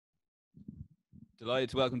Delighted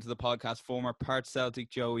to welcome to the podcast former Part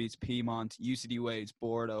Celtic Joeys, Piedmont, UCD Wades,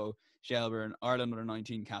 Bordeaux, Shelburne, Ireland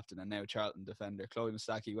under-19 captain, and now Charlton defender, Chlose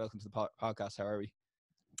Mustaki. Welcome to the podcast. How are we?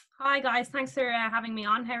 Hi guys, thanks for having me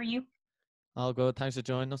on. How are you? All good. Thanks for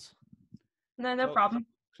joining us. No problem.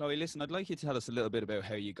 Chloe, listen, I'd like you to tell us a little bit about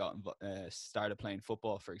how you got started playing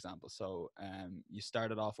football, for example. So you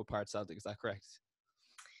started off with Part Celtic, is that correct?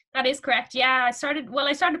 That is correct. Yeah, I started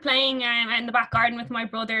playing in the back garden with my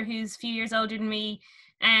brother, who's a few years older than me,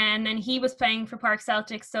 and then he was playing for Park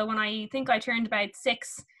Celtic. So when I turned about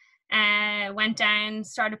 6, went down,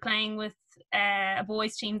 started playing with a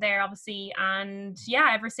boys team there, obviously, and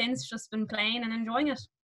yeah, ever since just been playing and enjoying it.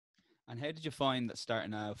 And how did you find that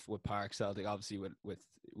starting off with Park Celtic? Obviously, with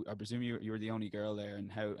I presume you were the only girl there,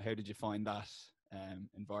 and how did you find that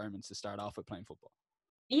environment to start off with playing football?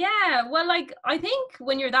 Yeah, well, I think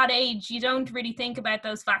when you're that age, you don't really think about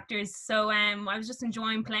those factors. So I was just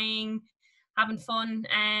enjoying playing, having fun,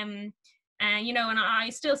 and I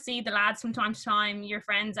still see the lads from time to time, your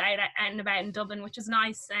friends out and about in Dublin, which is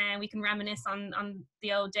nice. We can reminisce on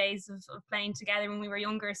the old days of playing together when we were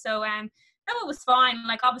younger. So no, it was fine.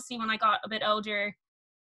 Like, obviously, when I got a bit older,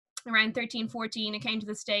 around 13, 14, it came to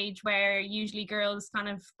the stage where usually girls kind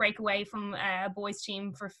of break away from a boys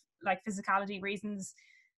team for like physicality reasons.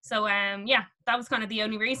 So yeah, that was kind of the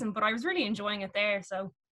only reason, but I was really enjoying it there.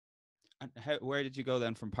 So, and where did you go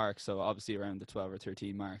then from Park? So obviously around the 12 or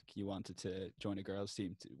 13 mark, you wanted to join a girls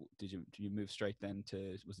team. Did you move straight then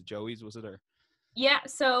to, was it Joey's, was it, or? Yeah,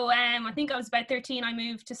 so I think I was about 13. I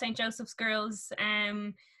moved to St. Joseph's Girls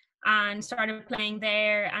and started playing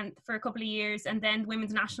there and for a couple of years, and then the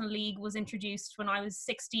Women's National League was introduced when I was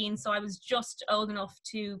 16, so I was just old enough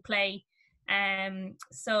to play.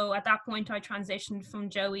 So at that point I transitioned from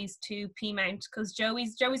Joey's to Piedmont, because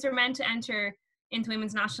Joey's were meant to enter into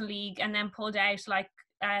Women's National League and then pulled out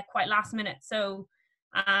quite last minute. So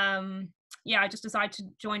yeah, I just decided to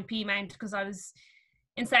join Piedmont because I was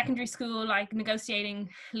in secondary school, like negotiating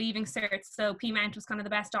leaving certs. So Piedmont was kind of the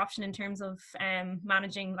best option in terms of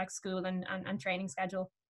managing like school and training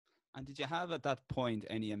schedule. And did you have at that point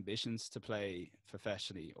any ambitions to play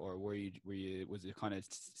professionally, or was it kind of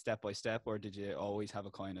step by step, or did you always have a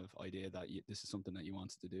kind of idea that this is something that you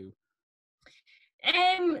wanted to do?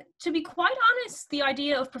 To be quite honest, the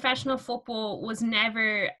idea of professional football was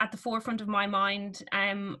never at the forefront of my mind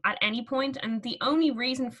at any point, and the only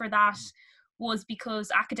reason for that was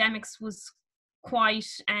because academics was quite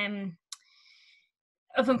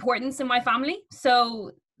of importance in my family.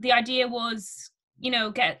 So the idea was,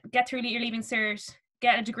 get through your leaving cert,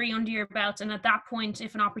 get a degree under your belt, and at that point,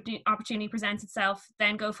 if an opportunity presents itself,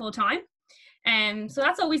 then go full time. So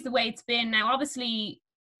that's always the way it's been. Now, obviously,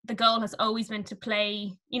 the goal has always been to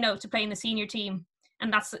play in the senior team,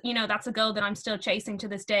 and that's a goal that I'm still chasing to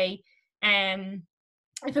this day.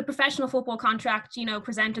 If a professional football contract,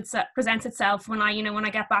 presents itself when I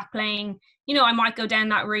get back playing, I might go down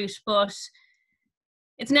that route, but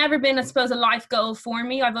it's never been, I suppose, a life goal for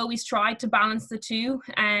me. I've always tried to balance the two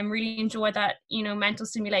and really enjoy that, mental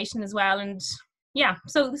stimulation as well. And yeah,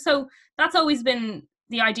 so that's always been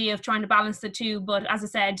the idea of trying to balance the two. But as I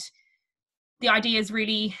said, the idea is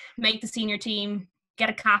really make the senior team,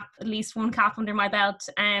 get a cap, at least one cap under my belt,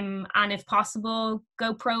 and if possible,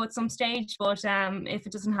 go pro at some stage. But if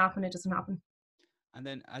it doesn't happen, it doesn't happen. And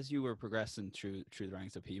then as you were progressing through the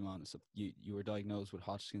ranks of Piedmont, so you were diagnosed with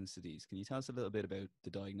Hodgkin's disease. Can you tell us a little bit about the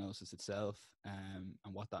diagnosis itself and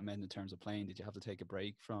what that meant in terms of playing? Did you have to take a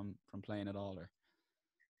break from playing at all, or?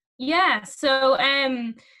 Yeah, so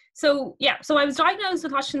I was diagnosed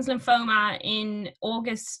with Hodgkin's lymphoma in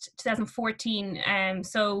August 2014.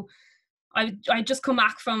 So I just come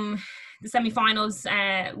back from the semi-finals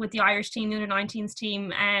with the Irish team, the under-19s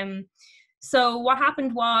team. So what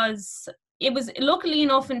happened was, it was, luckily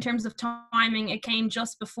enough in terms of timing, it came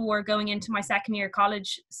just before going into my second year of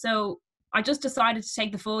college. So I just decided to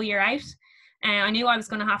take the full year out. I knew I was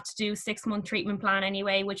going to have to do a 6-month treatment plan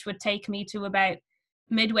anyway, which would take me to about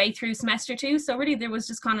midway through semester 2. So really there was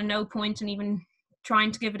just kind of no point in even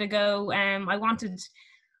trying to give it a go. I wanted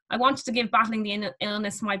to give battling the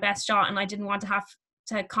illness my best shot, and I didn't want to have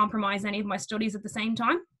to compromise any of my studies at the same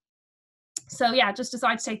time. So yeah, just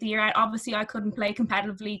decided to take the year out. Obviously I couldn't play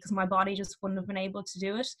competitively because my body just wouldn't have been able to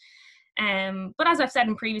do it. But as I've said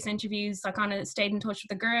in previous interviews, I kind of stayed in touch with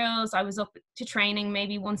the girls. I was up to training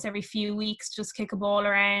maybe once every few weeks, just kick a ball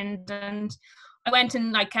around, and I went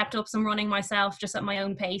and kept up some running myself just at my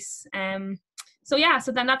own pace. So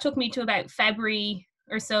then that took me to about February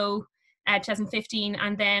or so, 2015,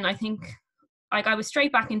 and then I think I was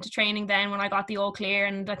straight back into training then when I got the all clear,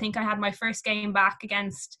 and I think I had my first game back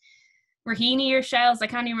against Raheny or Shells. I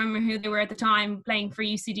can't even remember who they were at the time, playing for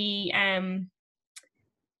UCD.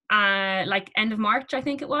 Like end of March, I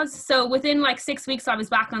think it was. So within like 6 weeks, I was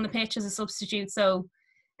back on the pitch as a substitute. So,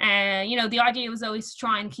 the idea was always to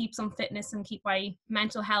try and keep some fitness and keep my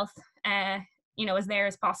mental health, as there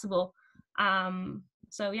as possible.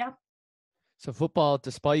 So yeah. So football,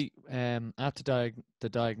 despite after the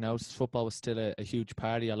diagnosis, football was still a huge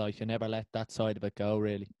part of your life. You never let that side of it go,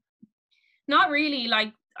 really. Not really.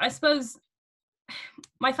 Like, I suppose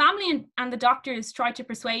my family and the doctors tried to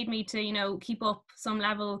persuade me to, keep up some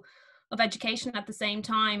level of education at the same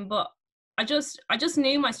time. But I just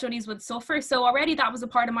knew my studies would suffer. So already that was a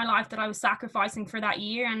part of my life that I was sacrificing for that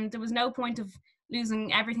year. And there was no point of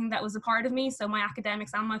losing everything that was a part of me. So my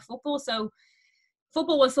academics and my football. So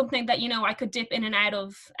football was something that, I could dip in and out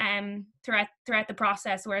of throughout the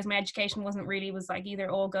process. Whereas my education was like either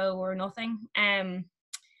all go or nothing.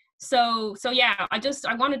 So yeah,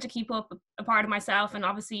 I wanted to keep up a part of myself, and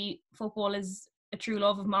obviously football is a true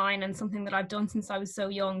love of mine and something that I've done since I was so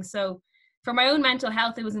young. So for my own mental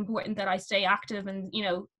health, it was important that I stay active and,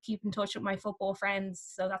 keep in touch with my football friends.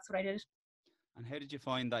 So that's what I did. And how did you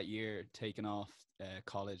find that year taking off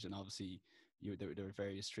college? And obviously there were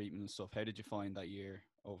various treatments and stuff. How did you find that year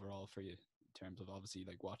overall for you, in terms of obviously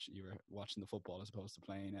like you were watching the football as opposed to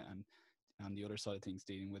playing it, and the other side of things,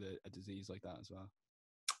 dealing with a disease like that as well?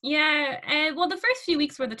 Yeah, well, the first few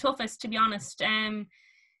weeks were the toughest, to be honest.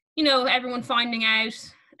 Everyone finding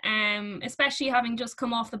out, especially having just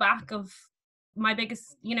come off the back of my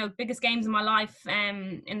biggest games in my life,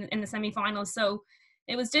 in the semi-finals. So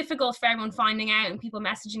it was difficult for everyone finding out and people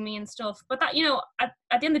messaging me and stuff. But that,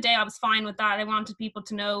 at the end of the day, I was fine with that. I wanted people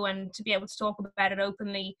to know and to be able to talk about it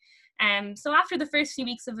openly. So after the first few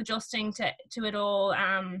weeks of adjusting to it all,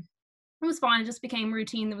 it was fine. It just became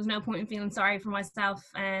routine. There was no point in feeling sorry for myself.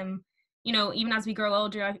 Even as we grow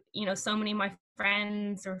older, so many of my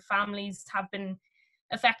friends or families have been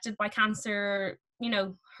affected by cancer,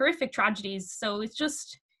 horrific tragedies. So it's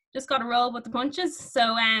just got to roll with the punches.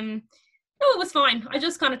 So, no, it was fine. I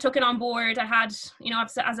just kind of took it on board. I had,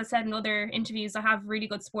 as I said in other interviews, I have a really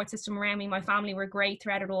good support system around me. My family were great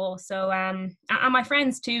throughout it all. So, and my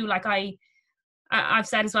friends too, like I've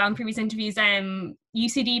said as well in previous interviews,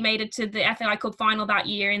 UCD made it to the FAI Cup final that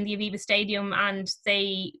year in the Aviva Stadium, and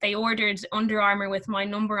they ordered Under Armour with my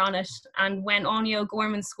number on it. And when Anya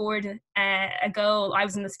O'Gorman scored a goal, I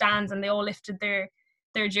was in the stands, and they all lifted their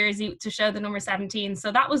jersey to show the number 17.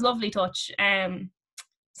 So that was a lovely touch.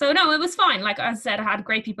 So no, it was fine. Like I said, I had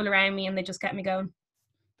great people around me, and they just kept me going.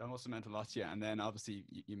 That must have meant a lot to you. And then obviously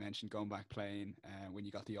you mentioned going back playing when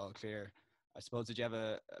you got the all clear. I suppose, did you have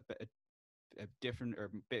a different or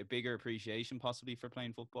bigger appreciation possibly for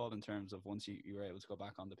playing football, in terms of once you were able to go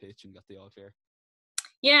back on the pitch and got the all clear?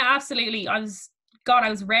 Yeah, absolutely. I was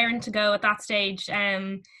raring to go at that stage.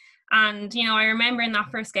 And I remember in that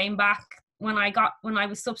first game back when I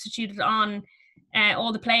was substituted on,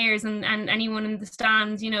 all the players and anyone in the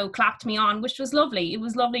stands, clapped me on, which was lovely. It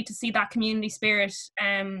was lovely to see that community spirit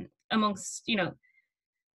amongst,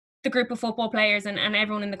 the group of football players and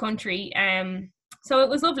everyone in the country. So it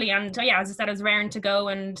was lovely. And yeah, as I said, I was raring to go.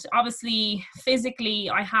 And obviously,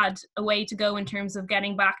 physically, I had a way to go in terms of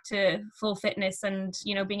getting back to full fitness and,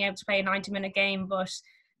 being able to play a 90-minute game. But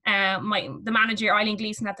the manager, Eileen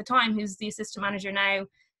Gleeson at the time, who's the assistant manager now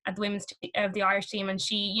at the women's of the Irish team, and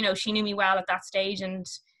she knew me well at that stage. And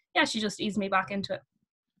yeah, she just eased me back into it.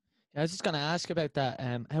 I was just going to ask about that.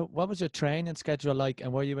 What was your training schedule like,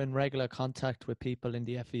 and were you in regular contact with people in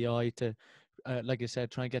the FEI to, like you said,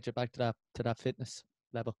 try and get you back to that fitness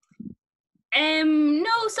level?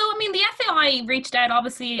 No, so I mean, the FAI reached out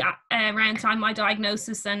obviously around the time of my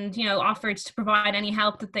diagnosis, and offered to provide any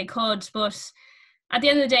help that they could. But at the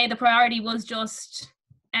end of the day, the priority was just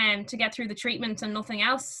to get through the treatment and nothing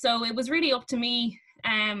else. So it was really up to me.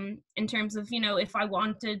 In terms of, if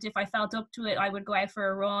I felt up to it, I would go out for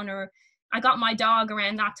a run. Or I got my dog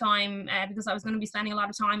around that time because I was going to be spending a lot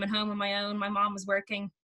of time at home on my own. My mom was working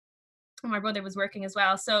and my brother was working as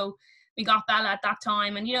well. So we got Bella at that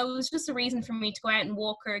time, and, it was just a reason for me to go out and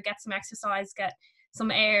walk her, get some exercise, get some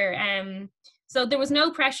air. So there was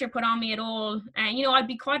no pressure put on me at all. And, I'd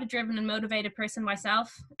be quite a driven and motivated person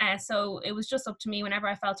myself. So it was just up to me whenever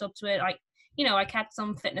I felt up to it. I kept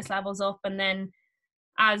some fitness levels up, and then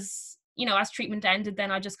as treatment ended,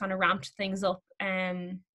 then I just kind of ramped things up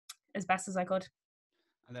as best as I could.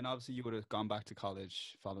 And then obviously you would have gone back to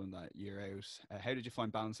college following that year out. How did you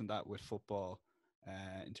find balancing that with football,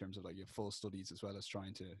 in terms of like your full studies as well as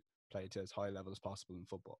trying to play to as high level as possible in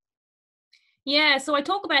football? Yeah, so I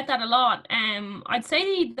talk about that a lot. I'd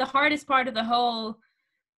say the hardest part of the whole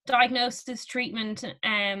diagnosis, treatment,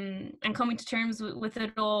 and coming to terms with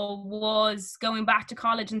it all was going back to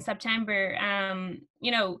college in September.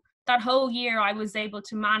 You know, that whole year I was able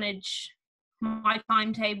to manage my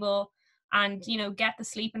timetable and, you know, get the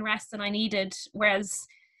sleep and rest that I needed. Whereas,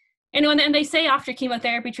 you know, and they say after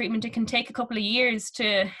chemotherapy treatment, it can take a couple of years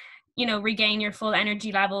to, you know, regain your full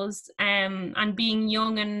energy levels. And being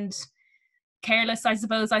young and careless, I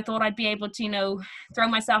suppose, I thought I'd be able to, you know, throw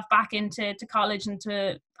myself back into college and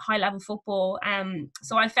to high level football.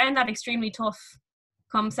 So I found that extremely tough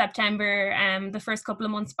come September. The first couple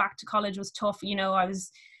of months back to college was tough. You know,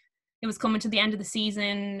 it was coming to the end of the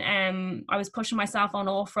season. I was pushing myself on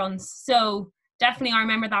all fronts. So definitely I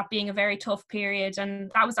remember that being a very tough period.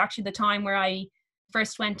 And that was actually the time where I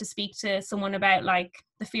first went to speak to someone about like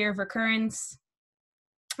the fear of recurrence.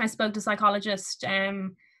 I spoke to a psychologist.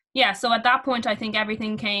 Yeah, so at that point, I think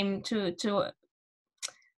everything came to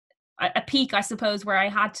a peak, I suppose, where I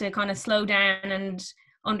had to kind of slow down and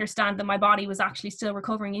understand that my body was actually still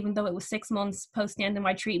recovering, even though it was 6 months post the end of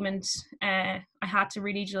my treatment. I had to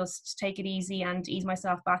really just take it easy and ease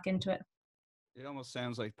myself back into it. It almost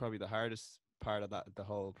sounds like probably the hardest part of that, the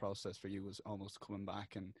whole process for you, was almost coming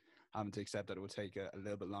back and having to accept that it would take a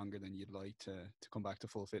little bit longer than you'd like to come back to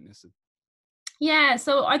full fitness. Yeah,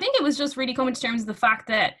 so I think it was just really coming to terms with the fact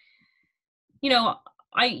that, you know,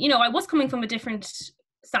 I was coming from a different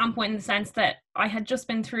standpoint in the sense that I had just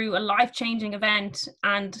been through a life-changing event,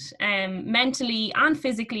 and mentally and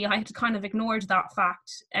physically I had kind of ignored that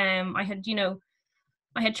fact. I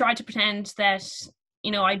had tried to pretend that,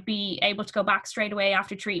 you know, I'd be able to go back straight away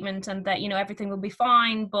after treatment and that, you know, everything would be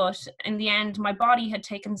fine. But in the end, my body had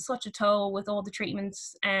taken such a toll with all the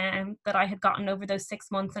treatments that I had gotten over those 6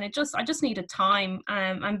 months. And I just needed time.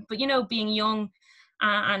 But, you know, being young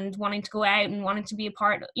and wanting to go out and wanting to be a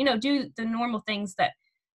part, you know, do the normal things that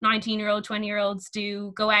 19-year-old, 20-year-olds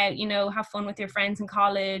do, go out, you know, have fun with your friends in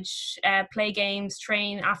college, play games,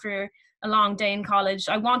 train after a long day in college.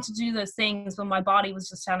 I want to do those things, but my body was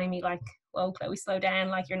just telling me like, whoa, Chloe, slow down,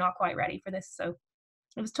 like you're not quite ready for this. So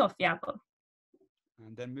it was tough, yeah. But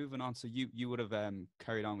and then moving on, so you would have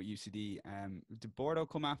carried on with UCD. Did Bordeaux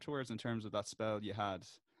come afterwards in terms of that spell you had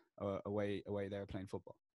away there playing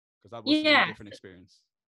football? Because that was a different experience.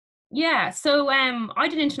 Yeah, so I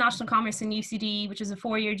did international commerce in UCD, which is a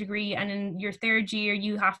 4-year degree, and in your third year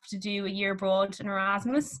you have to do a year abroad in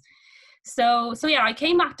Erasmus. So yeah, I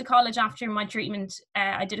came back to college after my treatment.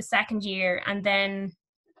 I did a second year, and then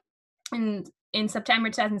in September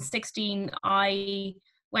 2016 I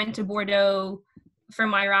went to Bordeaux for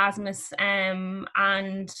my Erasmus, and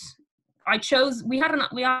I chose, we had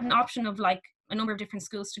an option of like a number of different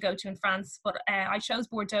schools to go to in France, but I chose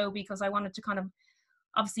Bordeaux because I wanted to kind of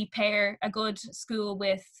obviously pair a good school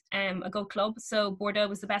with a good club. So Bordeaux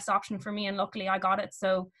was the best option for me, and luckily I got it.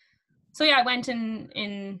 So yeah, I went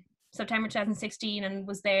in September 2016 and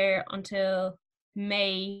was there until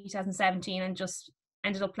May 2017, and just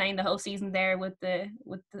ended up playing the whole season there with the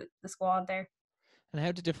squad there. And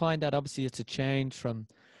how did you find that? Obviously it's a change from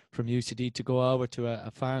UCD to go over to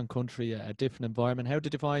a foreign country, a different environment. How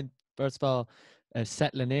did you find, first of all,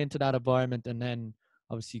 settling into that environment, and then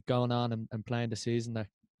obviously going on and playing the season there?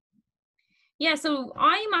 Yeah, so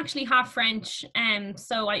I'm actually half French,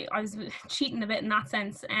 so I was cheating a bit in that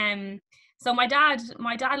sense. So my dad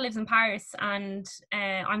lives in Paris, and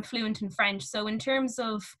I'm fluent in French. So in terms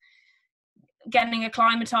of getting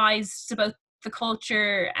acclimatized to both the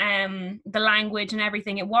culture, the language and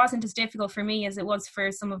everything, it wasn't as difficult for me as it was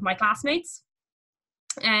for some of my classmates.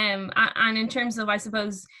 And in terms of, I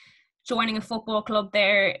suppose, joining a football club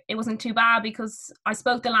there, it wasn't too bad because I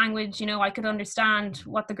spoke the language, you know, I could understand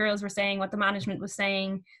what the girls were saying, what the management was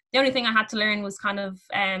saying. The only thing I had to learn was kind of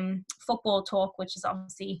football talk, which is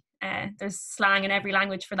obviously, there's slang in every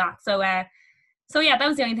language for that. So yeah, that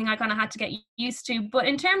was the only thing I kind of had to get used to. But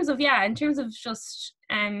in terms of just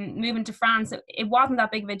moving to France, it wasn't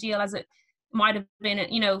that big of a deal as it might have been,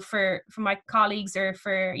 you know, for my colleagues, or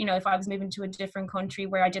for, you know, if I was moving to a different country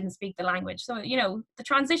where I didn't speak the language. So, you know, the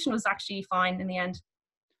transition was actually fine in the end.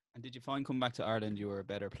 And did you find coming back to Ireland you were a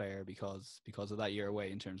better player because of that year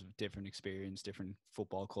away, in terms of different experience, different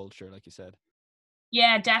football culture, like you said?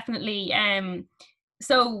 Yeah, definitely.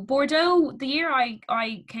 So Bordeaux, the year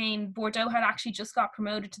I came, Bordeaux had actually just got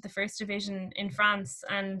promoted to the first division in France.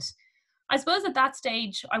 And I suppose at that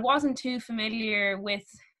stage, I wasn't too familiar with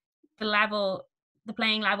the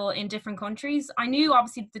playing level in different countries. I knew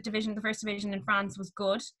obviously the first division in France was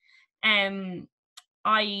good. I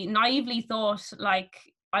naively thought like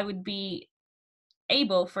I would be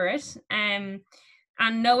able for it. And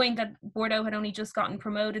And knowing that Bordeaux had only just gotten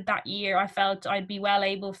promoted that year, I felt I'd be well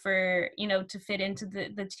able for, to fit into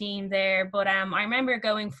the team there. But I remember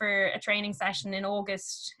going for a training session in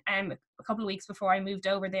August, a couple of weeks before I moved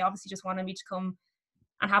over. They obviously just wanted me to come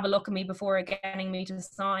and have a look at me before getting me to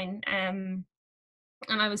sign. And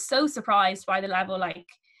I was so surprised by the level. Like,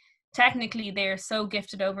 technically, they're so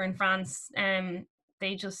gifted over in France.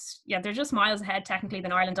 They're just miles ahead technically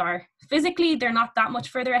than Ireland are. Physically, they're not that much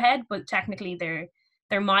further ahead, but technically they're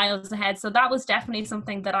miles ahead. So that was definitely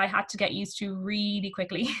something that I had to get used to really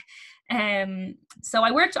quickly. So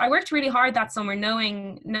I worked really hard that summer,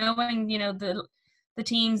 knowing the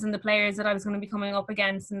teams and the players that I was going to be coming up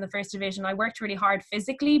against in the first division. I worked really hard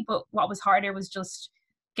physically, but what was harder was just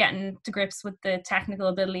getting to grips with the technical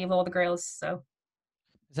ability of all the girls. So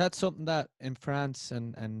is that something that in France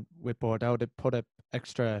and with Bordeaux they put a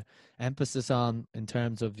extra emphasis on in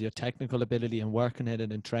terms of your technical ability and working at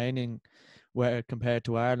it in training, where compared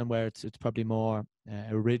to Ireland, where it's probably more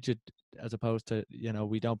rigid, as opposed to,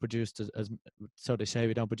 we don't produce as so they say,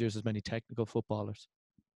 we don't produce as many technical footballers?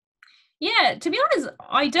 Yeah, to be honest,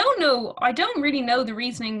 I don't really know the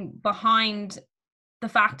reasoning behind the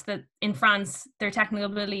fact that in France their technical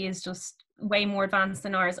ability is just way more advanced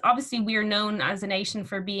than ours. Obviously, we're known as a nation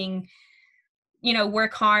for being,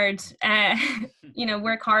 work hard,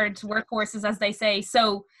 workhorses, as they say.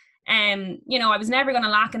 So, I was never going to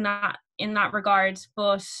lack in that regard.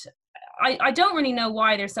 But I don't really know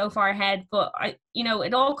why they're so far ahead. But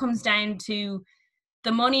it all comes down to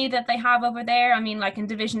the money that they have over there. I mean, like in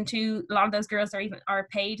Division 2, a lot of those girls are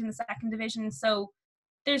paid in the second division. So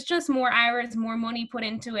there's just more hours, more money put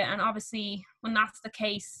into it. And obviously when that's the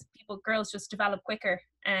case, girls just develop quicker.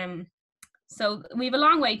 So we have a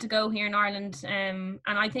long way to go here in Ireland. And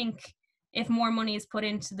I think if more money is put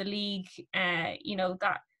into the league,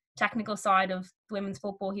 that technical side of women's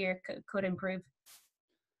football here could improve.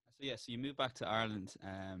 So you moved back to Ireland,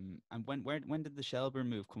 and when did the Shelbourne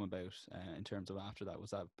move come about? In terms of after that,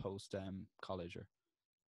 was that post college or?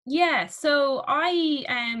 Yeah, so I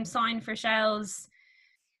signed for Shells.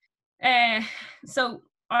 So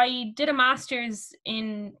I did a master's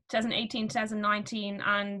in 2018, 2019,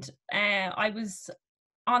 and I was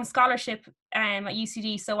on scholarship at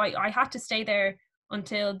UCD, so I had to stay there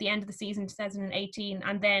until the end of the season 2018,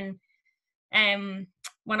 and then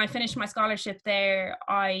when I finished my scholarship there,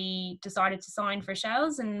 I decided to sign for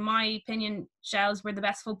Shells. And in my opinion, Shells were the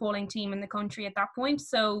best footballing team in the country at that point.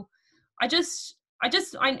 So I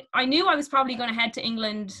knew I was probably going to head to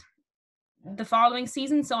England the following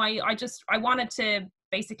season. So I wanted to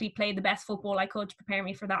basically play the best football I could to prepare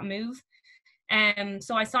me for that move.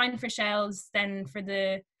 So I signed for Shells then for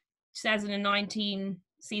the 2019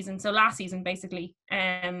 season. So last season, basically.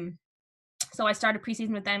 So I started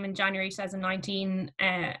preseason with them in January 2019.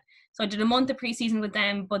 So I did a month of preseason with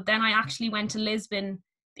them, but then I actually went to Lisbon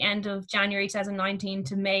the end of January 2019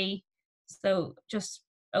 to May. So just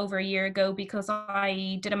over a year ago, because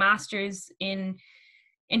I did a master's in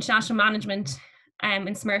international management in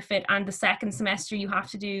Smurfit, and the second semester you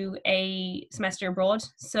have to do a semester abroad.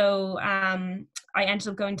 So I ended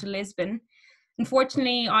up going to Lisbon.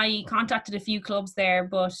 Unfortunately, I contacted a few clubs there,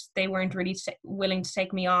 but they weren't really willing to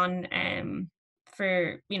take me on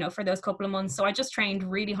for those couple of months. So I just trained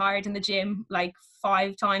really hard in the gym, like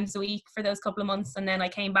 5 times a week for those couple of months. And then I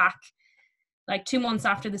came back like 2 months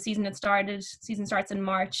after the season had started. Season starts in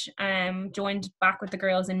March. Joined back with the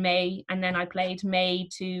girls in May, and then I played May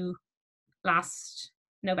to last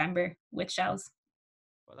November with Shells.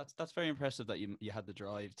 Well, that's very impressive that you had the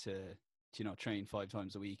drive to train 5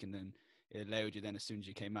 times a week, and then it allowed you then, as soon as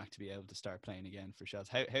you came back, to be able to start playing again for Shells.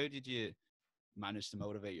 How did you manage to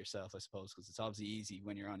motivate yourself, I suppose? Because it's obviously easy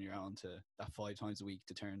when you're on your own to that 5 times a week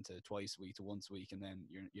to turn to twice a week to once a week, and then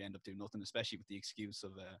you end up doing nothing, especially with the excuse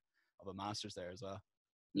of a master's there as well.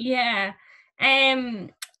 Yeah.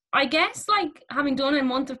 I guess, like, having done a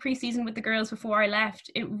month of preseason with the girls before I left,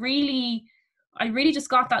 I really just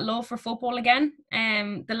got that love for football again.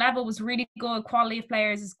 The level was really good. Quality of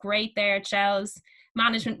players is great there at Shells.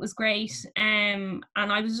 Management was great. And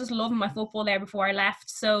I was just loving my football there before I left.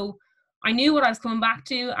 So I knew what I was coming back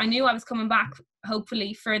to. I knew I was coming back,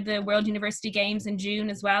 hopefully, for the World University Games in June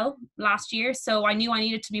as well last year. So I knew I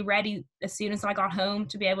needed to be ready as soon as I got home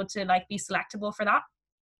to be able to, like, be selectable for that.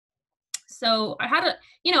 So I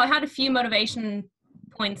had a few motivation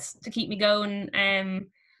points to keep me going. And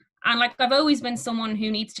like, I've always been someone who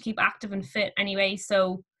needs to keep active and fit anyway.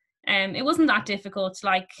 So it wasn't that difficult.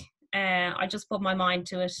 Like, I just put my mind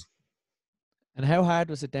to it. And how hard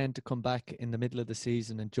was it then to come back in the middle of the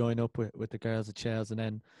season and join up with the girls at Shells? And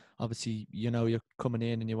then obviously, you're coming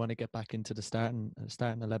in and you want to get back into the starting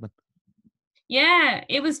 11. Yeah,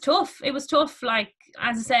 it was tough. It was tough. Like,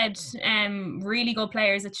 as I said, really good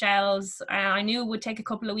players at Shells. I knew it would take a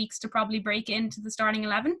couple of weeks to probably break into the starting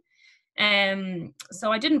 11.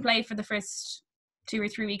 So I didn't play for the first 2 or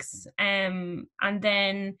 3 weeks. And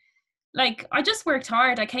then, like, I just worked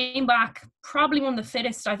hard. I came back probably one of the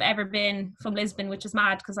fittest I've ever been from Lisbon, which is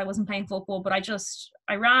mad because I wasn't playing football, but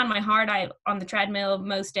I ran my heart out on the treadmill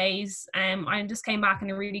most days. I just came back in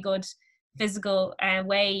a really good physical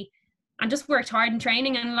way and just worked hard in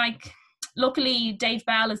training. And like, luckily Dave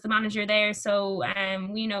Bell is the manager there, so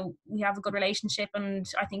we have a good relationship, and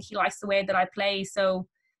I think he likes the way that I play. So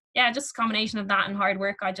yeah, just a combination of that and hard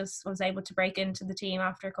work, I just was able to break into the team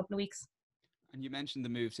after a couple of weeks. And you mentioned the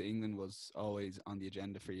move to England was always on the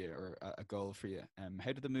agenda for you, or a goal for you.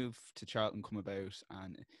 How did the move to Charlton come about?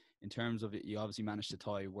 And in terms of it, you obviously managed to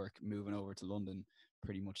tie work moving over to London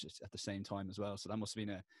pretty much at the same time as well. So that must have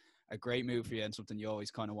been a great move for you and something you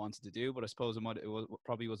always kind of wanted to do. But I suppose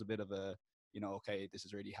probably was a bit of a, okay, this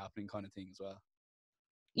is really happening kind of thing as well.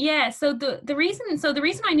 Yeah, so the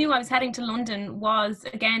reason I knew I was heading to London was,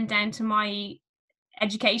 again, down to my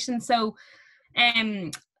education. So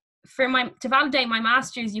to validate my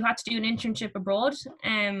master's, you had to do an internship abroad,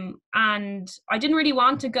 and I didn't really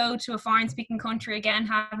want to go to a foreign speaking country again,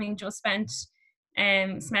 having just spent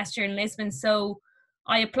semester in Lisbon. So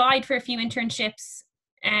I applied for a few internships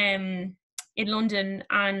in London,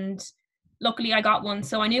 and luckily I got one.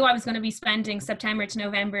 So I knew I was going to be spending September to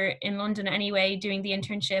November in London anyway, doing the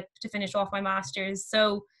internship to finish off my master's.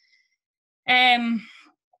 So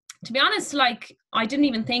to be honest, like, I didn't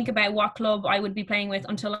even think about what club I would be playing with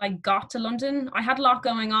until I got to London. I had a lot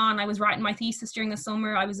going on. I was writing my thesis during the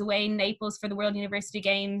summer. I was away in Naples for the World University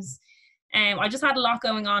Games. I just had a lot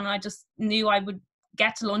going on. I just knew I would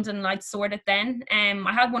get to London and I'd sort it then.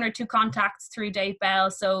 I had one or two contacts through Dave Bell.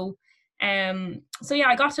 So yeah,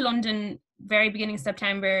 I got to London very beginning of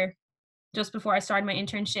September, just before I started my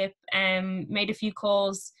internship. Made a few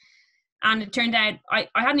calls. And it turned out, I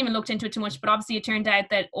hadn't even looked into it too much, but obviously it turned out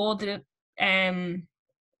that all the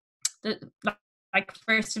like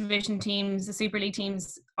first division teams, the Super League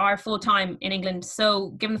teams, are full time in England. So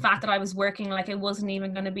given the fact that I was working, like, it wasn't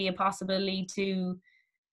even going to be a possibility to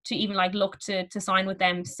even like look to sign with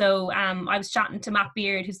them. So I was chatting to Matt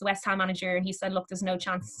Beard, who's the West Ham manager, and he said, look, there's no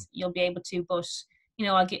chance you'll be able to, but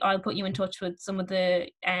I'll put you in touch with some of the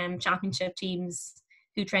championship teams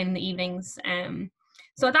who train in the evenings.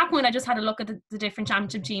 So at that point, I just had a look at the different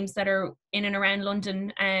championship teams that are in and around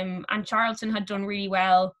London. And Charlton had done really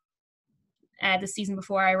well the season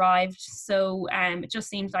before I arrived. So it just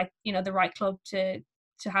seemed like, the right club to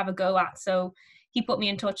have a go at. So he put me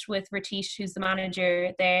in touch with Ratish, who's the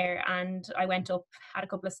manager there. And I went up, had a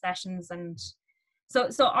couple of sessions. And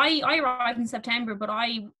so I arrived in September, but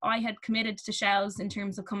I had committed to Shells in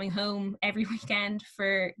terms of coming home every weekend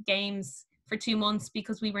for games for 2 months,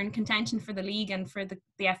 because we were in contention for the league and for the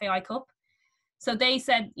FAI Cup. So they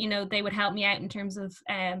said, they would help me out in terms of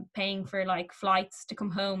paying for like flights to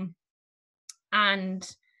come home. And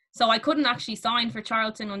so I couldn't actually sign for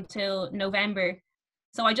Charlton until November.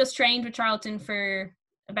 So I just trained with Charlton for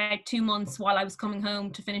about 2 months while I was coming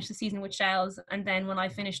home to finish the season with Shells. And then when I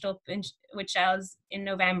finished up with Shells in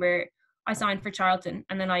November, I signed for Charlton.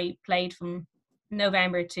 And then I played from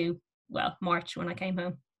November to, March when I came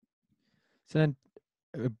home. So then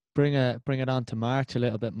bring it on to March a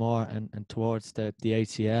little bit more and towards the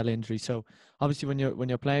ACL injury. So obviously when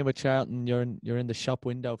you're playing with Charlton, you're in the shop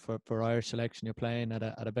window for Irish selection. You're playing at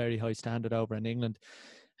a very high standard over in England.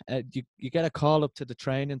 You get a call up to the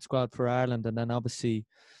training squad for Ireland, and then obviously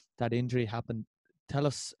that injury happened. Tell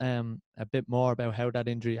us a bit more about how that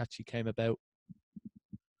injury actually came about.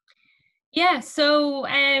 So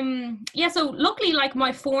luckily, like,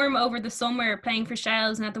 my form over the summer playing for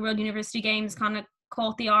Shells and at the World University Games kind of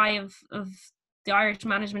caught the eye of the Irish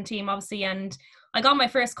management team, obviously, and I got my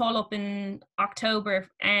first call up in October.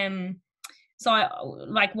 So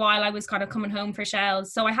while I was kind of coming home for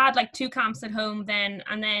Shells, so I had like 2 camps at home then,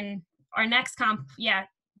 and then our next camp,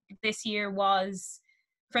 this year was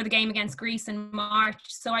for the game against Greece in March.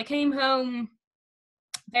 So I came home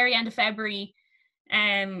very end of February.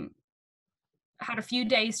 Had a few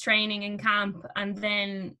days training in camp, and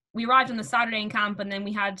then we arrived on the Saturday in camp, and then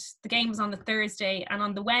the game was on the Thursday, and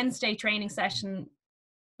on the Wednesday training session,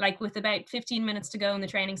 like with about 15 minutes to go in the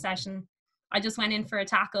training session, I just went in for a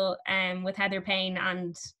tackle with Heather Payne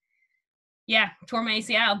and tore my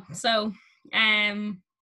ACL. So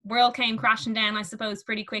world came crashing down, I suppose,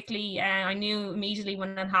 pretty quickly. I knew immediately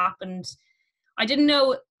when that happened. I didn't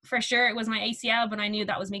know for sure it was my ACL, but I knew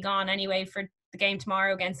that was me gone anyway for the game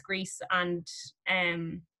tomorrow against Greece, and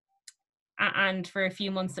and for a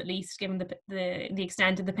few months at least, given the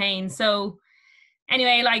extent of the pain. So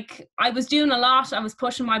anyway, like I was doing a lot. I was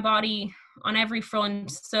pushing my body on every front.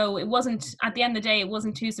 So it wasn't, at the end of the day, it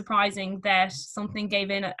wasn't too surprising that something gave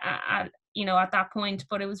in at that point.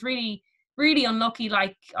 But it was really, really unlucky.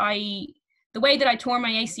 Like the way that I tore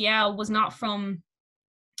my ACL was not from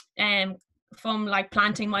like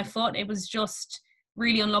planting my foot. It was just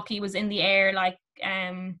really unlucky. It was in the air, like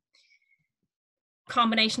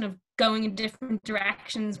combination of going in different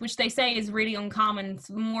directions, which they say is really uncommon. It's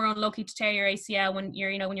more unlucky to tear your ACL when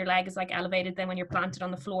when your leg is like elevated than when you're planted on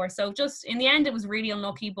the floor. So just in the end, it was really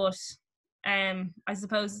unlucky. But I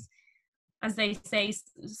suppose, as they say,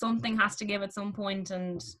 something has to give at some point,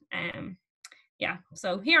 and yeah.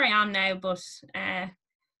 So here I am now, but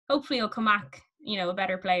hopefully I'll come back, a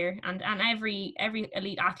better player. And every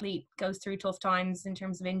elite athlete goes through tough times in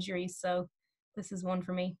terms of injuries. So this is one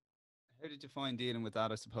for me. How did you find dealing with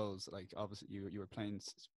that? I suppose, like, obviously you were playing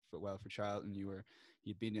well for Charlton.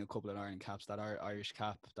 You'd been in a couple of Ireland caps. That Irish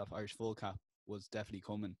cap, that Irish full cap, was definitely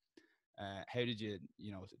coming. How did you,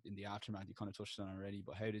 in the aftermath, you kind of touched on it already,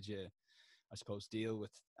 but how did you, I suppose, deal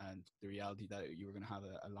with the reality that you were going to have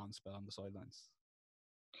a long spell on the sidelines?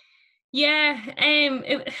 Yeah,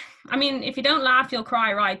 I mean, if you don't laugh, you'll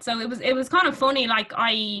cry, right? So it was kind of funny. Like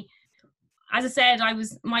as I said,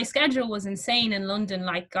 my schedule was insane in London.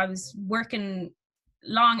 Like I was working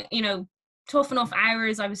long, tough enough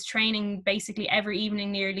hours. I was training basically every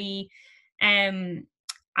evening nearly. And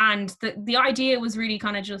the idea was really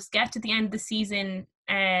kind of just get to the end of the season,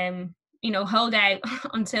 hold out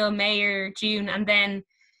until May or June, and then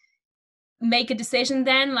make a decision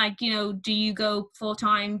then, like, do you go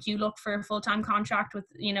full-time? Do you look for a full-time contract with,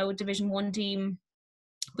 a Division 1 team?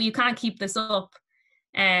 But you can't keep this up.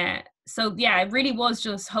 So yeah, it really was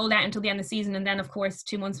just hold out until the end of the season. And then of course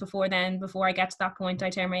 2 months before I get to that point, I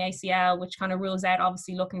tear my ACL, which kind of rules out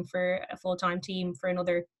obviously looking for a full-time team for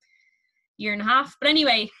another year and a half. But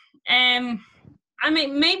anyway, I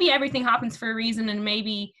mean, maybe everything happens for a reason, and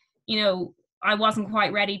maybe, I wasn't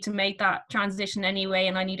quite ready to make that transition anyway,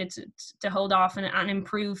 and I needed to hold off and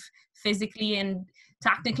improve physically and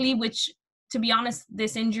tactically, which, to be honest,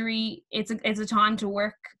 this injury, it's a time to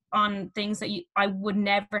work on things that I would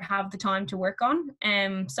never have the time to work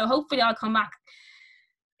on. So hopefully I'll come back,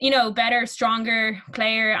 better, stronger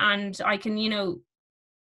player, and I can,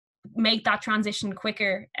 make that transition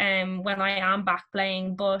quicker when I am back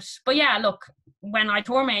playing. But yeah, look, when I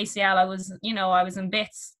tore my ACL, I was in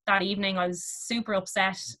bits that evening. I was super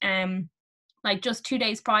upset. Like just 2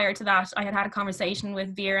 days prior to that, I had a conversation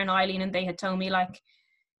with Vera and Eileen, and they had told me, like,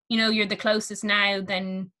 you're the closest now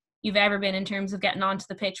than you've ever been in terms of getting onto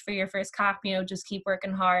the pitch for your first cap. Just keep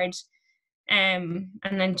working hard. And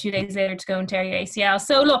then 2 days later to go and tear your ACL.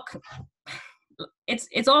 So look,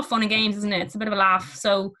 it's all fun and games, isn't it? It's a bit of a laugh.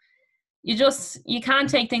 So you can't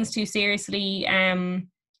take things too seriously.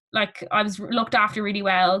 Like I was looked after really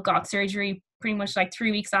well, got surgery pretty much like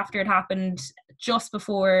 3 weeks after it happened, just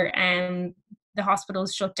before the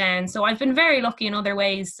hospitals shut down. So I've been very lucky in other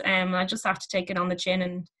ways. I just have to take it on the chin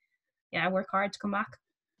and work hard to come back.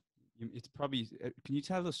 It's probably, can you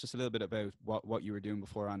tell us just a little bit about what you were doing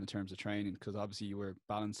beforehand in terms of training? Because obviously you were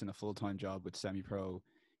balancing a full-time job with semi-pro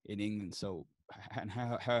in England. So, and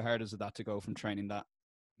how hard is it that to go from training that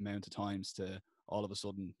amount of times to all of a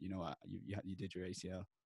sudden, you did your ACL?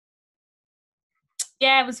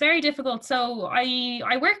 Yeah, it was very difficult. So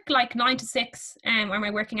I work like 9 to 6, or my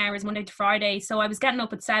working hours Monday to Friday. So I was getting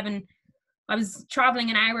up at 7. I was traveling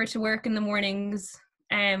an hour to work in the mornings,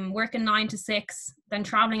 working 9 to 6, then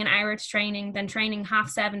traveling an hour to training, then training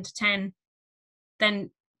 7:30 to 10, then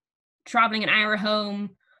traveling an hour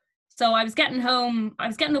home. So I was getting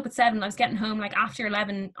up at 7. I was getting home like after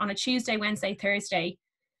 11 on a Tuesday, Wednesday, Thursday.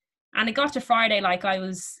 And it got to Friday, like I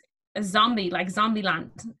was a zombie, like zombie land.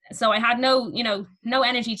 So I had no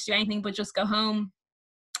energy to do anything but just go home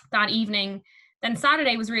that evening. Then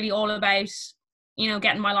Saturday was really all about,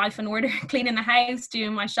 getting my life in order, cleaning the house,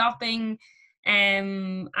 doing my shopping,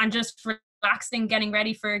 and just relaxing, getting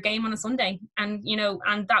ready for a game on a Sunday. And,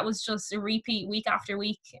 and that was just a repeat week after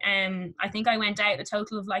week. I think I went out a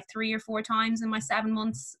total of like 3 or 4 times in my 7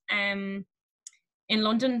 months in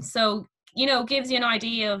London. So, gives you an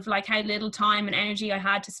idea of like how little time and energy I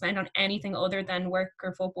had to spend on anything other than work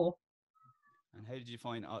or football. And how did you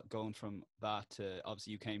find going from that to,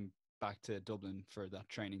 obviously you came back to Dublin for that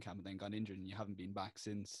training camp and then got injured, and you haven't been back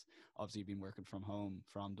since. Obviously you've been working from home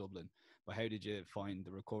from Dublin, but how did you find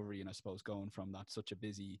the recovery? And I suppose going from that such a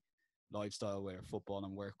busy lifestyle where football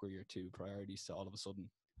and work were your 2 priorities to all of a sudden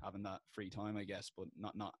having that free time, I guess, but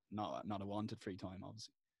not a wanted free time,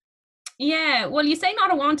 obviously. Yeah, well, you say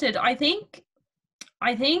not a wanted. I think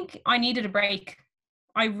I needed a break.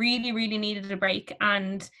 I really, really needed a break,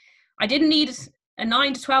 and I didn't need a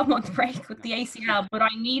 9 to 12 month break with the ACL, but I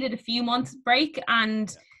needed a few months break,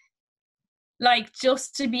 and like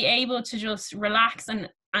just to be able to just relax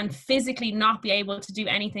and physically not be able to do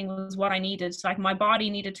anything was what I needed. Like my body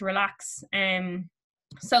needed to relax.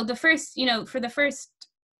 So the first, for the first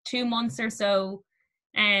 2 months or so,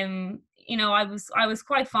 I was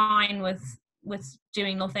quite fine with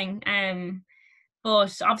doing nothing.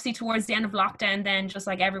 But obviously towards the end of lockdown, then just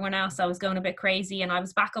like everyone else, I was going a bit crazy, and I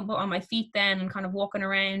was back up on my feet then and kind of walking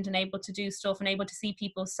around and able to do stuff and able to see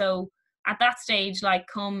people. So at that stage, like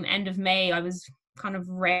come end of May, I was kind of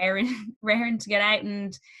raring to get out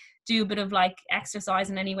and do a bit of like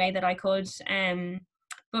exercise in any way that I could.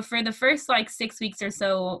 But for the first like 6 weeks or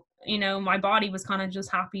so, my body was kind of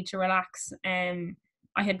just happy to relax. I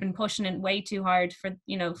had been pushing it way too hard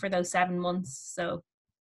for those 7 months. So.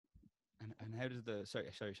 And how did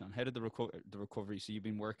sorry Sean, how did the recovery, so you've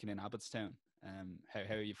been working in Abbottstown,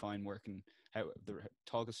 how you find working,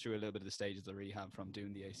 talk us through a little bit of the stages of the rehab from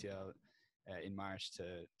doing the ACL in March to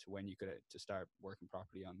when you could to start working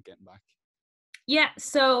properly on getting back? Yeah,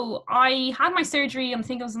 so I had my surgery, I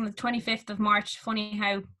think it was on the 25th of March. Funny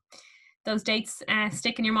how those dates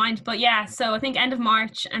stick in your mind. But yeah, so I think end of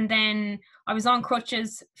March, and then I was on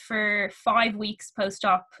crutches for 5 weeks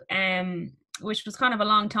post-op, which was kind of a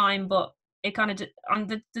long time, but it kind of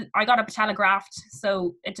I got a patella graft,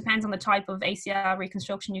 so it depends on the type of ACL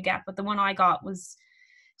reconstruction you get, but the one I got was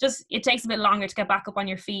just, it takes a bit longer to get back up on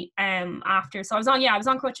your feet after. So I was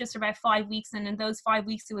on crutches for about 5 weeks, and in those 5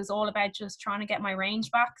 weeks it was all about just trying to get my range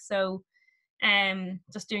back. So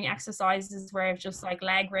just doing exercises where it's just like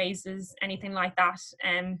leg raises, anything like that,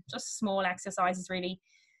 just small exercises really.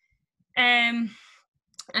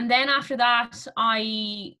 And then after that,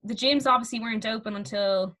 the gyms obviously weren't open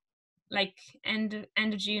until like end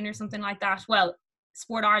of June or something like that. Well,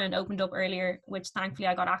 Sport Ireland opened up earlier, which thankfully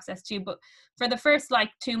I got access to. But for the first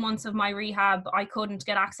like 2 months of my rehab, I couldn't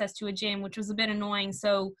get access to a gym, which was a bit annoying.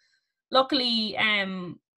 So luckily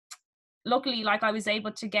like I was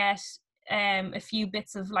able to get a few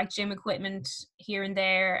bits of like gym equipment here and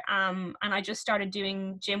there, and I just started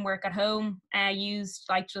doing gym work at home. I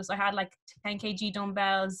had like 10 kg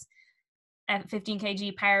dumbbells, 15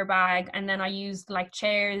 kg power bag, and then I used like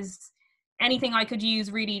chairs, anything I could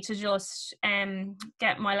use really to just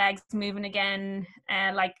get my legs moving again.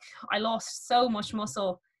 Like I lost so much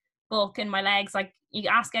muscle bulk in my legs. Like you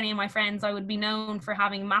ask any of my friends, I would be known for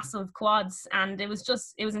having massive quads, and it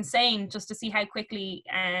was insane just to see how quickly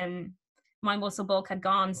my muscle bulk had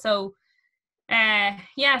gone. So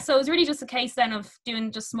so it was really just a case then of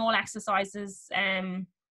doing just small exercises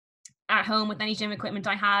at home with any gym equipment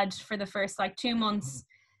I had for the first like 2 months,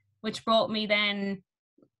 which brought me then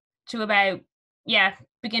to about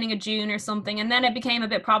beginning of June or something. And then it became a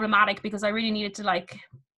bit problematic because I really needed to like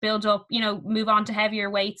build up, move on to heavier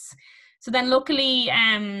weights. So then luckily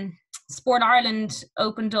Sport Ireland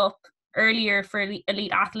opened up earlier for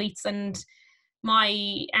elite athletes, and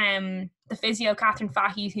my the physio Catherine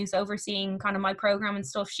Fahey, who's overseeing kind of my program and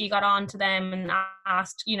stuff, she got on to them and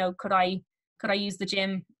asked, could I use the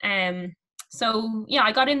gym. So yeah,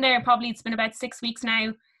 I got in there, probably it's been about 6 weeks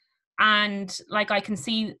now, and like I can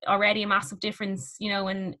see already a massive difference,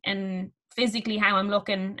 in physically how I'm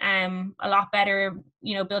looking, a lot better,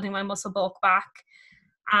 building my muscle bulk back.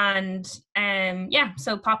 And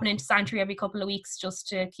so popping into sanctuary every couple of weeks just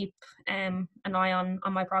to keep an eye on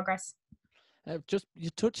my progress. Just,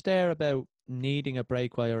 you touched there about needing a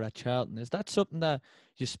break while you're at Charlton. Is that something that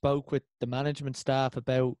you spoke with the management staff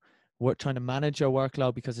about, trying to manage your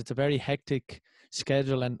workload, because it's a very hectic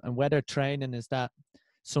schedule, and whether training is that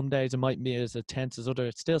some days it might be as intense as others,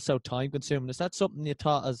 it's still so time consuming. Is that something you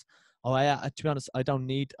thought as, to be honest, I don't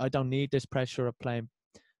need this pressure of playing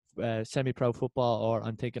semi-pro football, or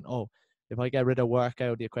I'm thinking, if I get rid of work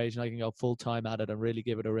out of the equation, I can go full time at it and really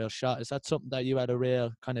give it a real shot? Is that something that you had a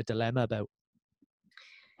real kind of dilemma about?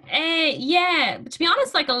 Yeah, but to be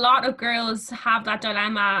honest, like a lot of girls have that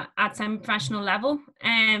dilemma at semi-professional level.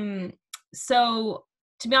 So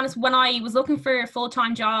to be honest, when I was looking for a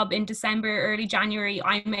full-time job in December, early January,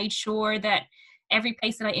 I made sure that every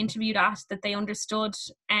place that I interviewed at, that they understood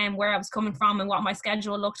where I was coming from and what my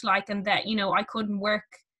schedule looked like, and that, I couldn't work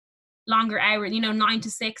longer hours, 9 to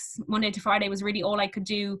 6, Monday to Friday was really all I could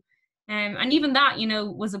do. And even that,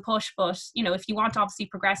 was a push. But, if you want to obviously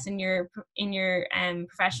progress in your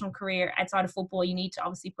professional career outside of football, you need to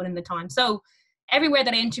obviously put in the time. So everywhere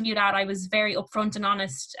that I interviewed at, I was very upfront and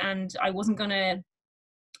honest, and I wasn't going to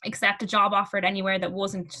accept a job offered anywhere that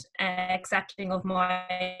wasn't accepting of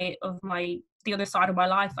the other side of my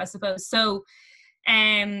life, I suppose. So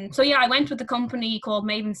yeah, I went with a company called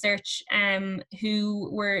Maven Search, who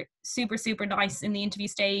were super, super nice in the interview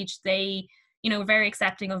stage. They, were very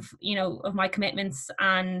accepting of, of my commitments,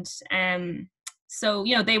 and so,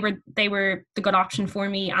 they were the good option for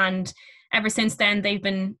me. And ever since then, they've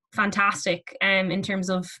been fantastic in terms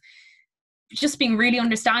of just being really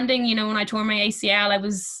understanding. When I tore my ACL,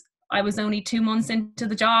 I was only 2 months into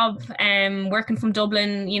the job, working from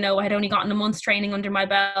Dublin. I had only gotten a month's training under my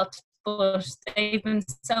belt, but they've been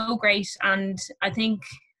so great. And I think,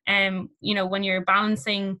 when you're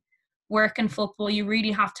balancing work and football, you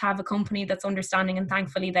really have to have a company that's understanding, and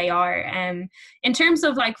thankfully they are. In terms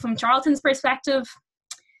of from Charlton's perspective,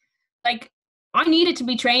 I needed to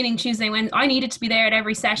be training Tuesday, Wednesday. I needed to be there at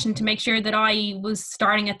every session to make sure that I was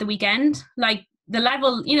starting at the weekend. The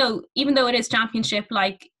level, even though it is championship,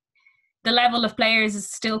 the level of players is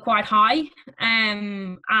still quite high.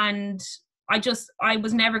 And I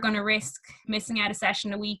was never going to risk missing out a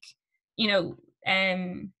session a week,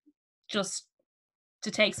 just to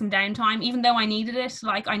take some downtime, even though I needed it.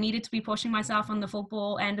 I needed to be pushing myself on the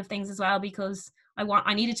football end of things as well, because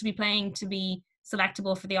I needed to be playing to be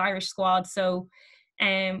selectable for the Irish squad. So,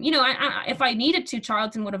 if I needed to,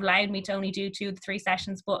 Charlton would have allowed me to only do 2 to 3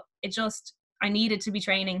 sessions, but I needed to be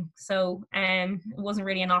training. So, it wasn't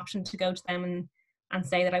really an option to go to them and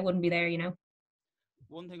say that I wouldn't be there,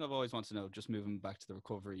 One thing I've always wanted to know, just moving back to the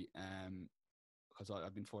recovery, because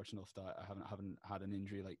I've been fortunate enough that I haven't had an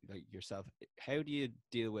injury like yourself. How do you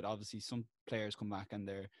deal with, obviously some players come back and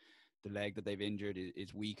the leg that they've injured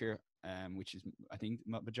is weaker, which is, I think,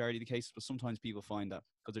 majority of the cases, but sometimes people find that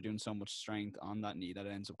because they're doing so much strength on that knee that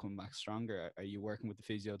it ends up coming back stronger. Are you working with the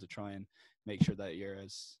physio to try and make sure that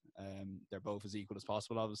they're both as equal as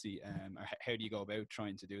possible, obviously? Or how do you go about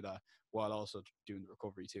trying to do that while also doing the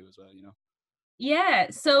recovery too as well, Yeah,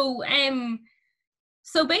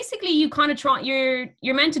 so basically you kind of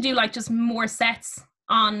you're meant to do just more sets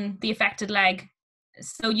on the affected leg.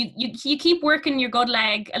 So you keep working your good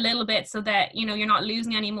leg a little bit so that you're not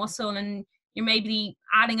losing any muscle, and you're maybe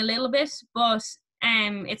adding a little bit, but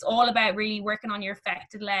it's all about really working on your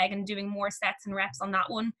affected leg and doing more sets and reps on that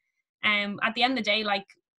one. At the end of the day,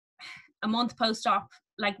 a month post-op,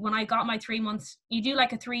 when I got my 3 months, you do a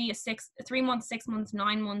 3 months, 6 months,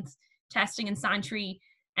 9 months testing in Santry,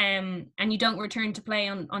 and you don't return to play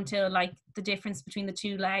until the difference between the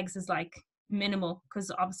 2 legs is minimal, because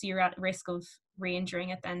obviously you're at risk of re-injuring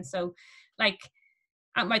it then. So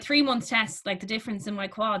at my 3 month test, the difference in my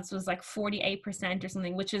quads was 48% or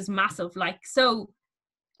something, which is massive.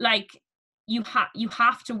 You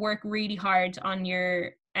have to work really hard on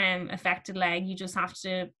your affected leg. You just have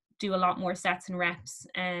to do a lot more sets and reps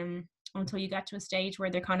until you get to a stage where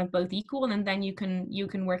they're kind of both equal, and then you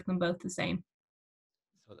can work them both the same.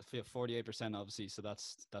 So 48%, obviously, so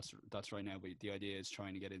that's right now, but the idea is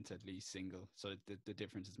trying to get into at least single, so the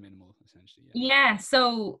difference is minimal, essentially.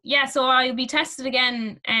 So I'll be tested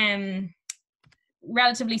again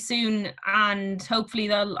relatively soon, and hopefully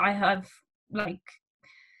I have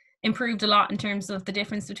improved a lot in terms of the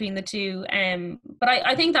difference between the two. But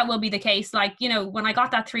I think that will be the case. When I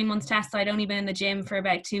got that 3 months test, I'd only been in the gym for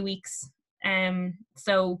about 2 weeks.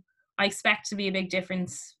 So I expect to be a big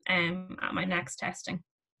difference at my next testing.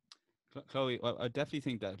 Chloe, well, I definitely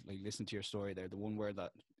think that, listen to your story there, the one word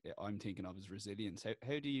that I'm thinking of is resilience.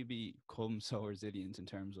 How do you become so resilient in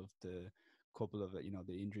terms of the couple of,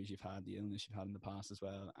 the injuries you've had, the illness you've had in the past as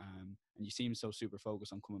well? And you seem so super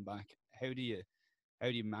focused on coming back. How do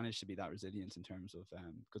you manage to be that resilient in terms of,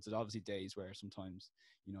 because there's obviously days where sometimes,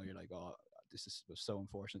 you're like, oh, this was so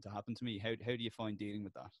unfortunate to happen to me. How do you find dealing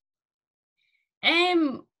with that?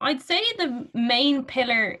 I'd say the main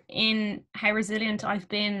pillar in how resilient I've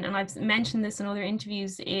been, and I've mentioned this in other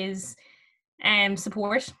interviews, is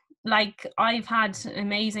support. I've had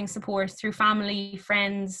amazing support through family,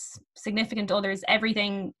 friends, significant others,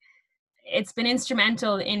 everything. It's been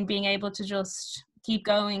instrumental in being able to just keep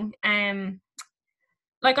going. I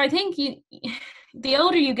think the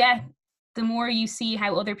older you get, the more you see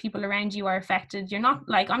how other people around you are affected. You're not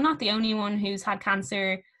I'm not the only one who's had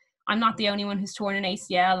cancer. I'm not the only one who's torn an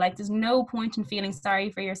ACL. There's no point in feeling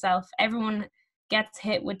sorry for yourself. Everyone gets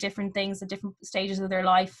hit with different things at different stages of their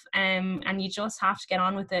life, and you just have to get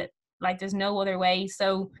on with it. There's no other way.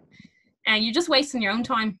 So, and you're just wasting your own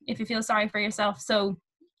time if you feel sorry for yourself. So,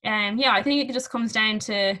 I think it just comes down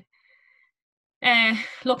to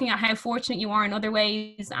looking at how fortunate you are in other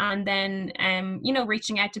ways, and then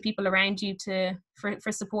reaching out to people around you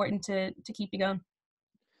for support and to keep you going.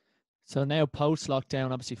 So now post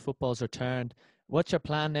lockdown, obviously football's returned. what's your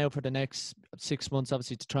plan now for the next 6 months,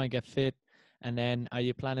 obviously, to try and get fit? And then are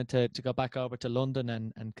you planning to go back over to London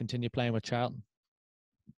and continue playing with Charlton?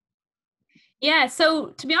 Yeah, so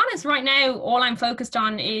to be honest, right now, all I'm focused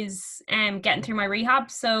on is getting through my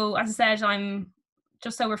rehab. So as I said, I'm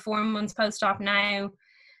just over 4 months post-op now,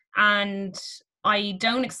 and I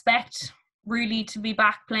don't expect really to be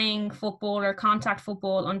back playing football or contact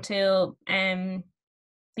football until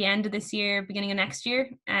the end of this year, beginning of next year,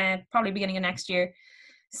 probably beginning of next year.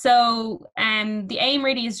 So the aim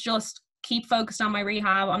really is just keep focused on my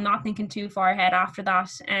rehab. I'm not thinking too far ahead after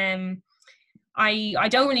that. I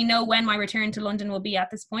don't really know when my return to London will be at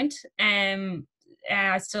this point.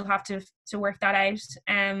 I still have to work that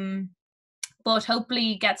out. But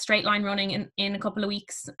hopefully get straight line running in a couple of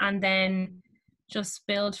weeks, and then just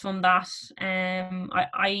build from that.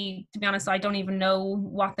 I to be honest, I don't even know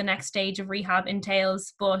what the next stage of rehab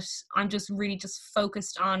entails, but I'm just really just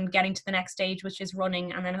focused on getting to the next stage, which is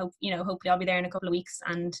running, and then hopefully I'll be there in a couple of weeks,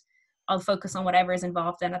 and I'll focus on whatever is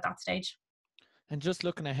involved then at that stage. And just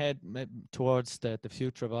looking ahead towards the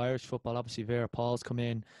future of Irish football, obviously Vera Paul's come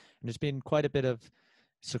in, and there's been quite a bit of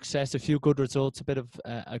success, a few good results, a bit of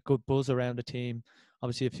a good buzz around the team.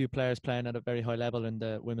 Obviously, a few players playing at a very high level in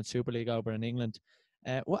the Women's Super League over in England.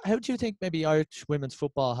 How do you think maybe Irish women's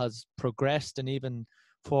football has progressed in even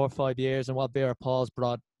 4 or 5 years, and what Vera Paul's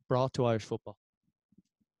brought to Irish football?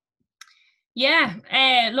 Yeah,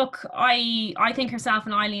 look, I think herself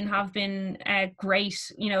and Eileen have been a great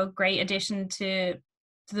addition to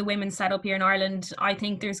the women's setup here in Ireland. I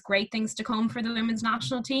think there's great things to come for the women's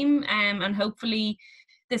national team, and hopefully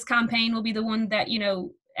this campaign will be the one that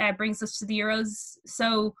brings us to the Euros.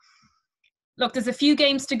 So look, there's a few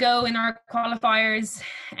games to go in our qualifiers,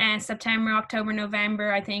 September, October,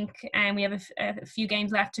 November, I think, and we have a few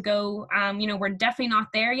games left to go. We're definitely not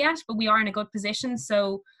there yet, but we are in a good position.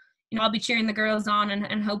 So I'll be cheering the girls on,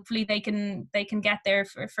 and hopefully they can get there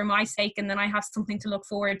for my sake, and then I have something to look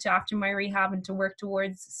forward to after my rehab and to work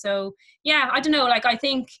towards. So yeah, I don't know. Like I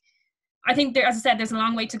think there, as I said, there's a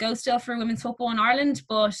long way to go still for women's football in Ireland,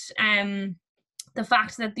 but the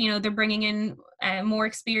fact that they're bringing in more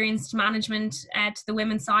experienced management to the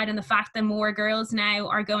women's side, and the fact that more girls now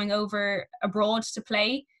are going over abroad to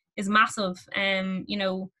play is massive.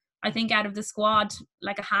 I think out of the squad,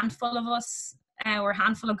 like a handful of us or a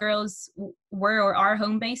handful of girls were or are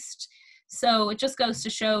home based. So it just goes to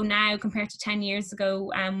show now compared to 10 years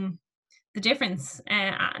ago, the difference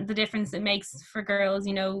it makes for girls,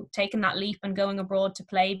 taking that leap and going abroad to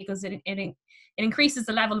play, because it increases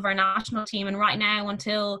the level of our national team. And right now,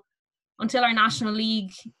 until our national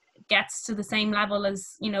league gets to the same level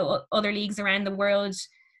as other leagues around the world,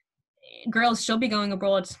 girls should be going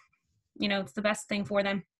abroad. It's the best thing for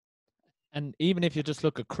them. And even if you just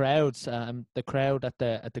look at crowds, the crowd at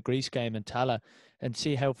the Greece game in Tala, and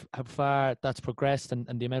see how far that's progressed, and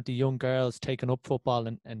the amount of young girls taking up football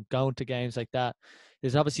and going to games like that,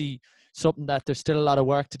 is obviously something that there's still a lot of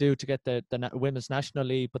work to do to get the Women's National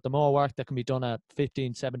League, but the more work that can be done at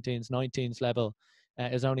 15s, 17s, 19s level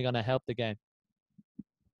is only going to help the game.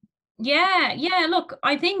 Yeah, look,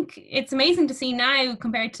 I think it's amazing to see now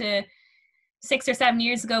compared to 6 or 7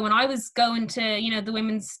 years ago when I was going to the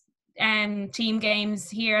women's team games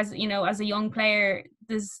here as a young player.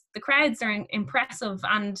 The crowds are impressive,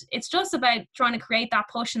 and it's just about trying to create that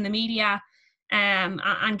push in the media,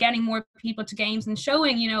 and getting more people to games and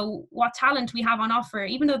showing what talent we have on offer.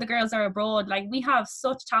 Even though the girls are abroad, like, we have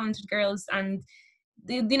such talented girls, and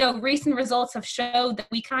recent results have showed that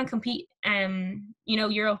we can compete in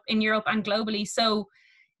Europe and globally. So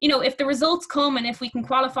if the results come and if we can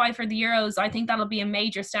qualify for the Euros, I think that'll be a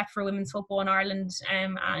major step for women's football in Ireland,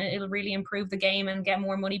 and it'll really improve the game and get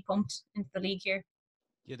more money pumped into the league here.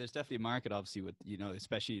 Yeah, there's definitely a market, obviously, with,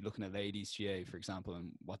 especially looking at ladies GA, for example,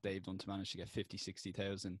 and what they've done to manage to get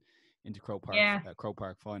 50,000-60,000 into Croke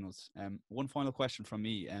Park finals. One final question from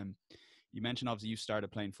me. You mentioned, obviously, you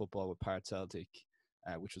started playing football with Part Celtic,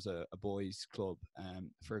 which was a boys' club.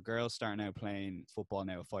 For a girl starting out playing football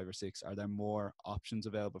now at 5 or 6, are there more options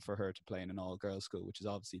available for her to play in an all-girls school, which is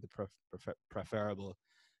obviously the preferable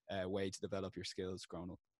way to develop your skills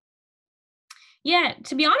growing up? Yeah,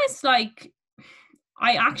 to be honest, like,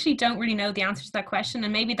 I actually don't really know the answer to that question,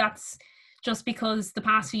 and maybe that's just because the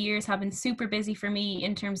past few years have been super busy for me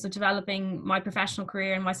in terms of developing my professional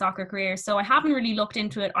career and my soccer career. So I haven't really looked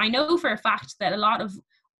into it. I know for a fact that a lot of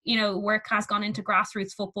work has gone into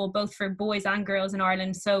grassroots football, both for boys and girls in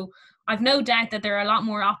Ireland. So I've no doubt that there are a lot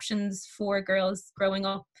more options for girls growing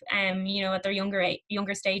up, at their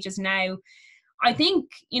younger stages now. I think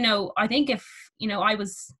if I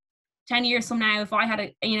was 10 years from now, if I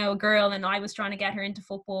had a girl and I was trying to get her into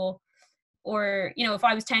football, or if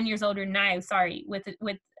I was 10 years older now, with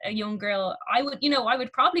a young girl, I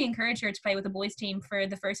would probably encourage her to play with a boys team for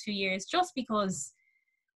the first few years, just because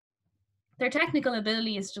their technical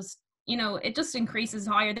ability is just, it just increases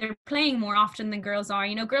higher. They're playing more often than girls are.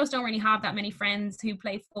 Girls don't really have that many friends who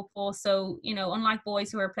play football. So, unlike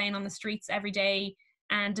boys who are playing on the streets every day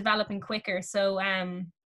and developing quicker. So,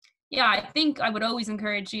 yeah, I think I would always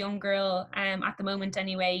encourage a young girl, at the moment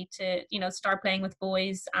anyway, to, start playing with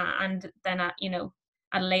boys, and then at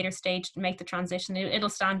a later stage to make the transition. It'll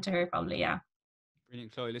stand to her probably, yeah.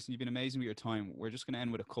 Brilliant, Chloe. Listen, you've been amazing with your time. We're just going to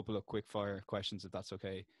end with a couple of quick fire questions, if that's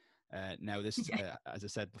okay. Now this, as I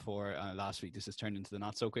said before, last week, this has turned into the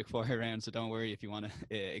not so quick fire round, so don't worry if you want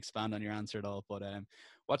to expand on your answer at all. But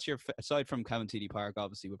what's your, aside from Cavantini Park,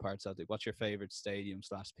 obviously with Part Celtic, what's your favourite stadium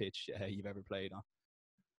 / pitch you've ever played on?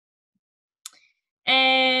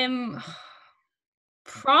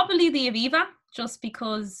 Probably the Aviva, just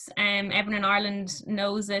because everyone in Ireland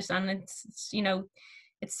knows it, and it's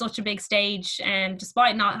such a big stage, and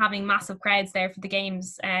despite not having massive crowds there for the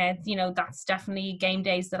games, that's definitely game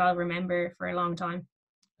days that I'll remember for a long time.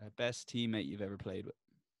 Best teammate you've ever played with?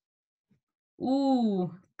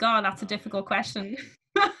 Ooh, God, that's a difficult question.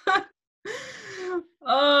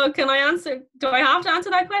 Oh, can I answer? Do I have to answer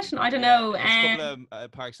that question? I don't know. There's a couple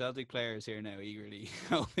of Park Celtic players here now eagerly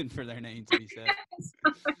hoping for their name to be said.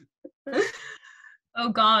 Oh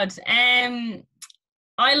God.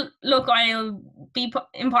 I'll be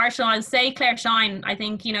impartial. I'll say Claire Shine. I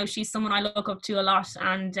think, she's someone I look up to a lot,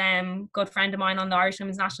 and good friend of mine on the Irish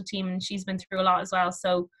women's national team, and she's been through a lot as well.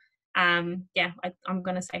 So, yeah, I'm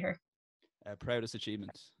going to say her. Proudest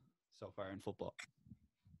achievement so far in football?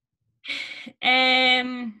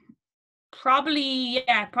 Probably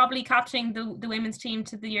capturing the women's team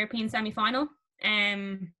to the European semi-final.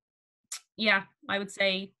 Yeah, I would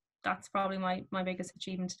say that's probably my biggest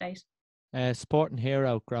achievement to date. Sporting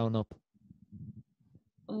hero growing up?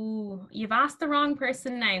 Oh, you've asked the wrong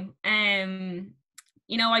person now.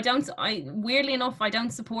 Weirdly enough, I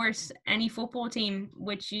don't support any football team,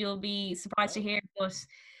 which you'll be surprised to hear, but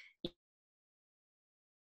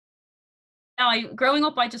growing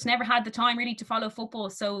up, I just never had the time really to follow football.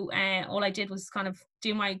 So all I did was kind of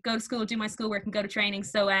go to school, do my schoolwork, and go to training.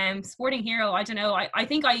 So sporting hero, I don't know. I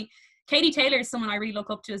think Katie Taylor is someone I really look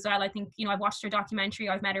up to as well. I think, I've watched her documentary.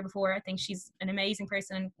 I've met her before. I think she's an amazing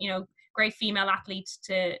person, and, great female athlete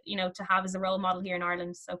to have as a role model here in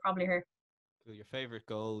Ireland. So probably her. Cool. Your favorite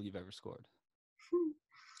goal you've ever scored?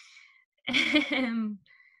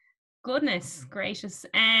 Goodness gracious.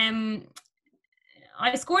 I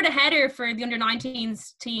scored a header for the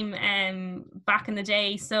under-19s team back in the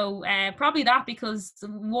day. So probably that, because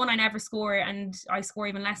one, I never score, and I score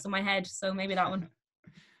even less on my head. So maybe that one.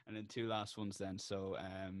 And then two last ones then. So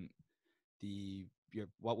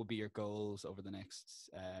what would be your goals over the next,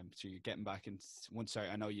 so you're getting back in sorry,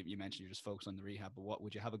 I know you mentioned you're just focused on the rehab, but what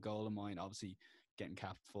would you have a goal in mind? Obviously getting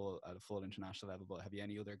capped at a full international level, but have you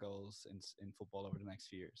any other goals in football over the next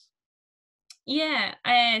few years? Yeah.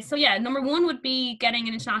 So yeah, number one would be getting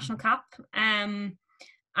an international cap. And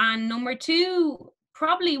number two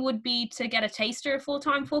probably would be to get a taster of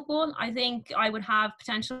full-time football. I think I would have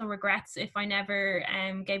potential regrets if I never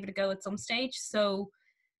gave it a go at some stage. So,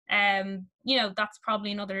 that's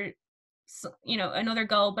probably another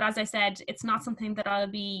goal. But as I said, it's not something that I'll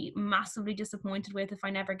be massively disappointed with if I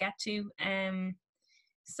never get to.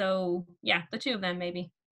 So yeah, the two of them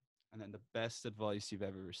maybe. And then the best advice you've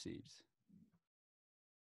ever received?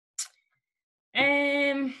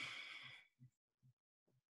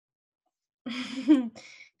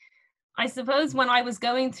 I suppose when I was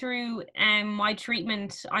going through my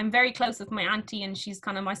treatment, I'm very close with my auntie, and she's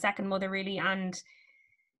kind of my second mother really, and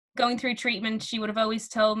going through treatment, she would have always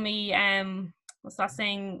told me, what's that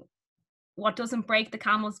saying, what doesn't break the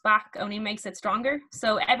camel's back only makes it stronger.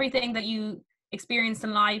 So everything that you experience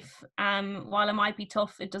in life, while it might be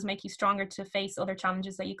tough, it does make you stronger to face other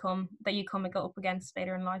challenges that you come and go up against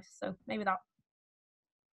later in life. So maybe that.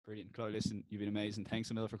 Brilliant. Chloe, listen, you've been amazing. Thanks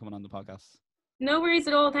a million for coming on the podcast. No worries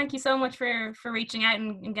at all. Thank you so much for reaching out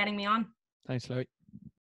and getting me on. Thanks, Chloe.